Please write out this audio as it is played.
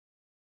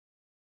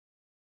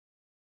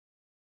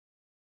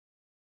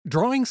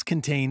Drawings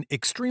contain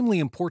extremely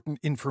important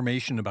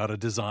information about a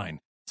design,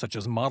 such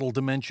as model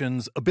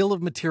dimensions, a bill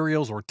of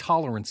materials, or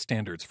tolerance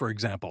standards, for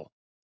example.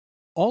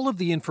 All of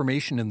the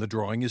information in the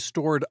drawing is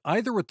stored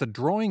either at the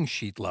drawing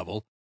sheet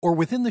level or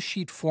within the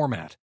sheet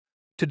format.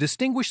 To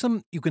distinguish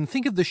them, you can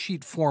think of the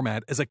sheet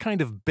format as a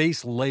kind of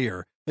base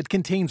layer that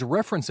contains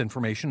reference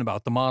information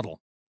about the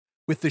model.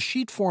 With the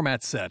sheet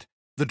format set,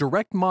 the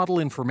direct model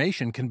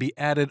information can be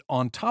added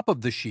on top of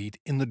the sheet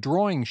in the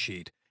drawing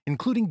sheet,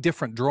 including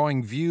different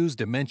drawing views,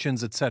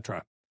 dimensions,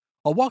 etc.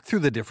 I'll walk through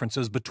the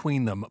differences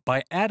between them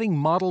by adding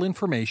model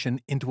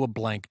information into a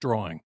blank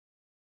drawing.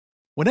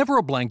 Whenever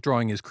a blank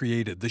drawing is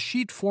created, the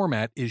sheet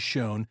format is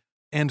shown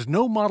and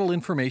no model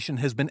information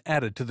has been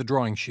added to the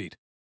drawing sheet.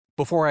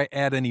 Before I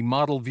add any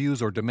model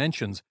views or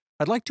dimensions,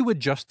 I'd like to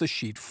adjust the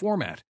sheet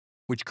format,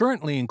 which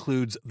currently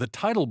includes the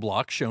title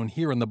block shown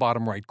here in the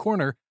bottom right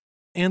corner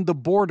and the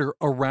border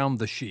around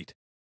the sheet.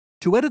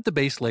 To edit the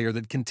base layer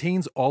that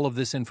contains all of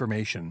this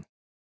information,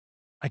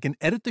 I can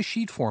edit the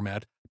sheet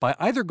format by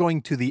either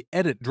going to the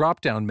Edit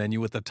drop-down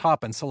menu at the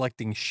top and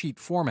selecting Sheet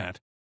Format,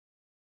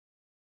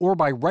 or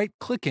by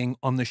right-clicking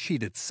on the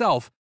sheet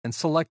itself and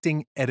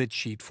selecting Edit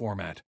Sheet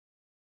Format.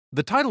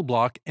 The title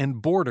block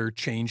and border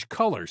change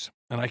colors,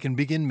 and I can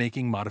begin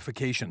making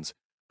modifications.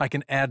 I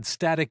can add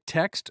static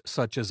text,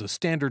 such as a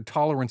standard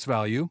tolerance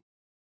value,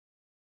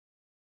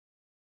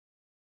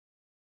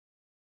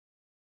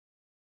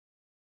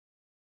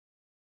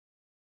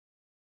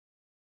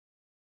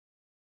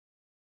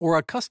 or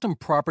a custom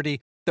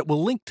property that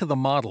will link to the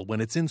model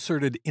when it's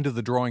inserted into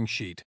the drawing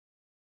sheet.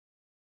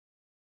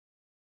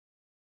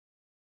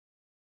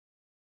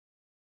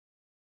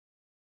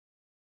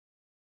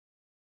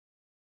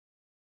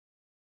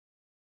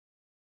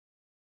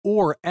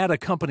 Or add a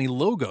company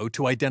logo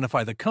to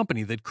identify the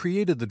company that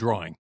created the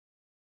drawing.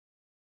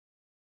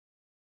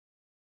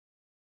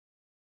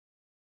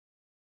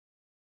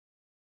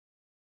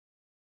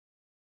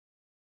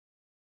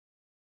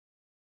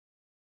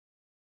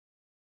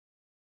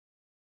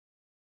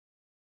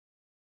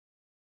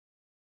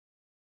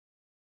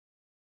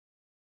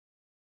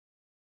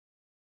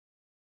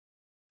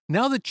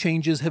 Now that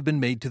changes have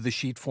been made to the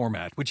sheet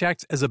format, which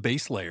acts as a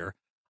base layer,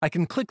 I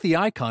can click the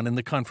icon in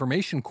the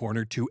confirmation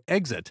corner to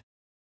exit,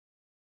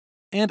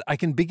 and I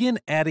can begin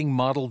adding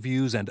model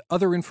views and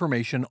other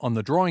information on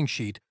the drawing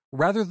sheet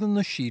rather than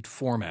the sheet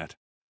format.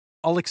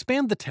 I'll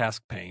expand the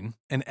task pane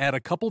and add a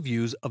couple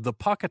views of the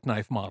pocket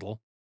knife model,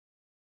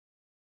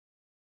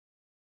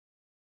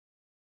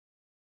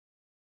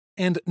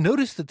 and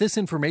notice that this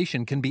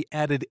information can be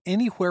added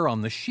anywhere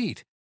on the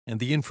sheet,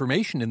 and the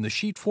information in the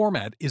sheet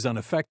format is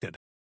unaffected.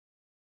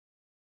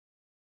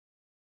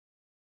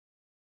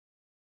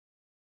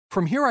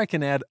 From here I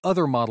can add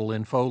other model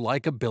info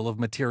like a bill of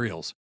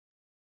materials.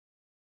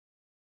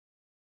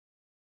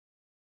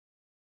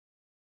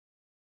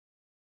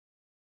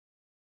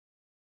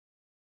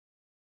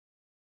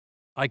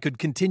 I could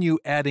continue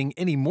adding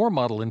any more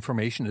model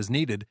information as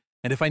needed,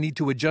 and if I need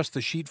to adjust the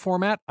sheet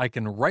format, I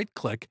can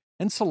right-click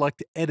and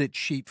select Edit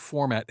Sheet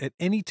Format at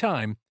any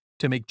time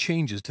to make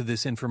changes to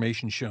this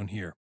information shown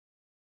here.